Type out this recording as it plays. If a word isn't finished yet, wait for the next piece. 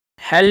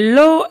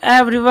Hello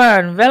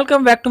everyone,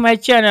 welcome back to my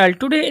channel.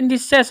 Today in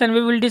this session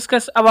we will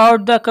discuss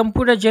about the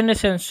computer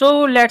generation. So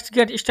let's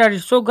get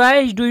started. So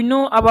guys, do you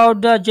know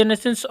about the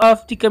generations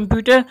of the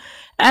computer?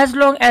 As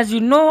long as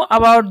you know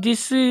about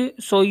this,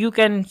 so you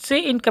can say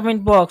in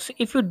comment box.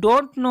 If you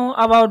don't know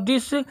about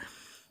this,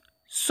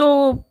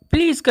 so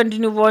please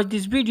continue watch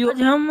this video.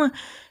 आज हम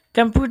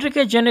computer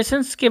के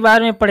generations के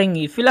बारे में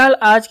पढ़ेंगे। फिलहाल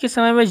आज के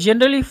समय में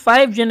जनरली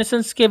 5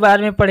 जनरेशंस के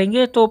बारे में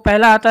पढ़ेंगे। तो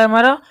पहला आता है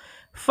हमारा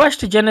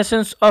फर्स्ट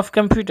जनरेशन ऑफ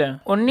कंप्यूटर।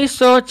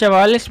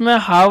 1944 में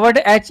हार्वर्ड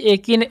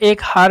एकिन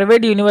एक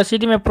हार्वर्ड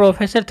यूनिवर्सिटी में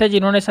प्रोफेसर थे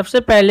जिन्होंने सबसे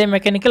पहले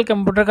मैकेनिकल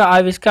कंप्यूटर का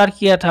आविष्कार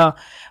किया था।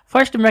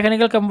 फर्स्ट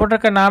मैकेनिकल कंप्यूटर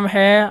का नाम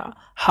है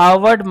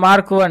हार्वर्ड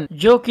मार्क 1,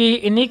 जो कि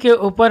इन्हीं के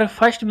ऊपर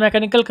फर्स्ट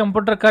मैकेनिकल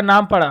कंप्यूटर का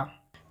नाम पड़ा।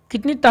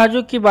 कितनी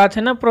ताज्जुब की बात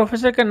है ना,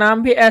 प्रोफेसर का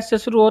नाम भी एच से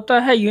शुरू होता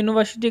है,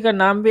 यूनिवर्सिटी का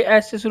नाम भी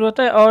एच से शुरू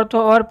होता है और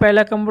तो और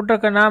पहला कंप्यूटर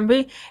का नाम भी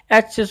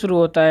एच से शुरू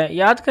होता है।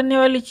 याद करने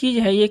वाली चीज़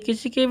है ये,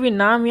 किसी के भी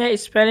नाम या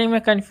स्पेलिंग में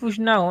कंफ्यूज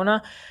ना होना।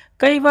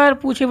 कई बार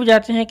पूछे भी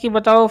जाते हैं कि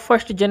बताओ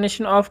फर्स्ट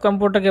जनरेशन ऑफ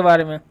कंप्यूटर के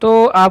बारे में,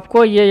 तो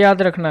आपको ये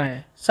याद रखना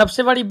है।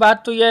 सबसे बड़ी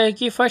बात तो यह है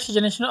कि फर्स्ट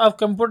जनरेशन ऑफ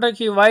कंप्यूटर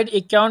की वाइड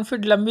 51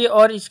 फीट लंबी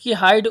और इसकी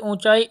हाइट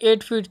ऊंचाई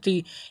 8 फीट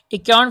थी।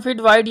 51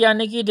 फीट वाइड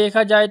यानी कि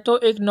देखा जाए तो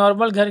एक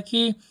नॉर्मल घर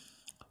की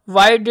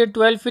वाइड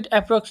 12 फीट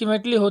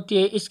अप्रोक्सीमेटली होती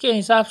है। इसके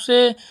हिसाब से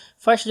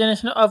first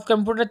generation of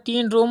computer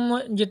 3 room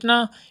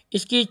जितना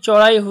इसकी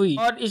चौड़ाई हुई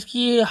और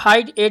इसकी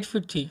हाइट 8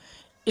 फीट थी।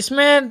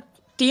 इसमें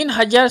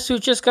 3000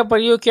 स्विचेस का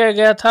प्रयोग किया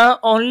गया था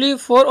ओनली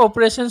 4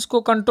 ऑपरेशंस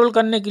को कंट्रोल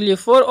करने के लिए।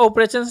 4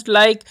 operations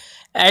like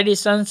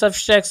addition,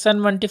 subtraction,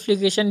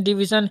 multiplication,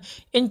 division,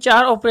 इन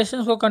 4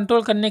 ऑपरेशंस को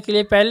कंट्रोल करने के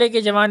लिए पहले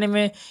के ज़माने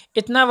में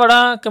इतना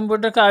बड़ा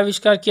कंप्यूटर का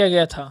आविष्कार किया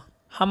गया था।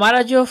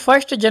 हमारा जो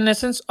फर्स्ट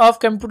जनरेशन ऑफ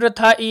कंप्यूटर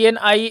था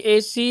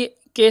ENIAC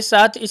के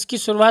साथ इसकी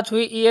शुरुआत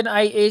हुई।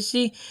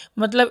 ENIAC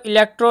मतलब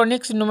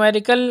electronics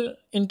numerical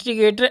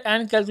integrator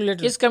and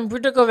calculator. इस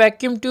कंप्यूटर को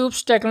वैक्यूम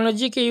ट्यूब्स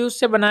टेक्नोलॉजी के यूज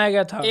से बनाया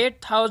गया था।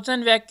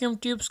 8000 वैक्यूम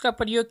ट्यूब्स का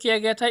प्रयोग किया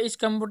गया था इस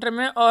कंप्यूटर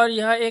में और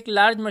यह एक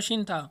लार्ज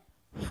मशीन था।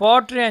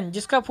 FORTRAN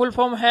जिसका फुल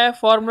फॉर्म है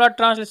फॉर्मूला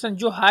ट्रांसलेशन,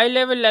 जो हाई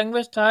लेवल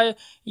लैंग्वेज था,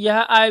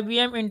 यह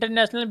IBM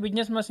इंटरनेशनल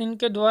बिजनेस मशीन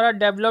के द्वारा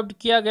डेवलप्ड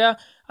किया गया।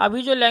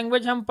 अभी जो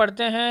लैंग्वेज हम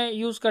पढ़ते हैं,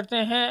 यूज़ करते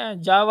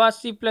हैं, जावा,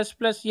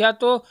 C++, यह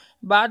तो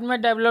बाद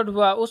में डेवलप्ड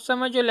हुआ। उस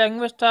समय जो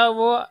लैंग्वेज था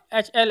वो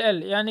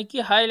HLL यानी कि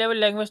हाई लेवल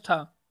लैंग्वेज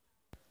था।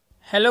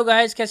 हेलो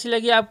गाइस, कैसी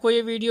लगी आपको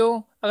ये वीडियो?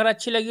 अगर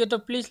अच्छी लगी हो तो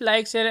please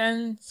like, share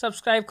and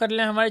subscribe कर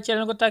लें हमारे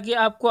चैनल को, ताकि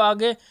आपको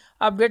आगे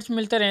अपडेट्स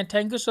मिलते रहें।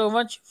 Thank you so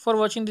much for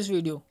watching this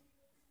video.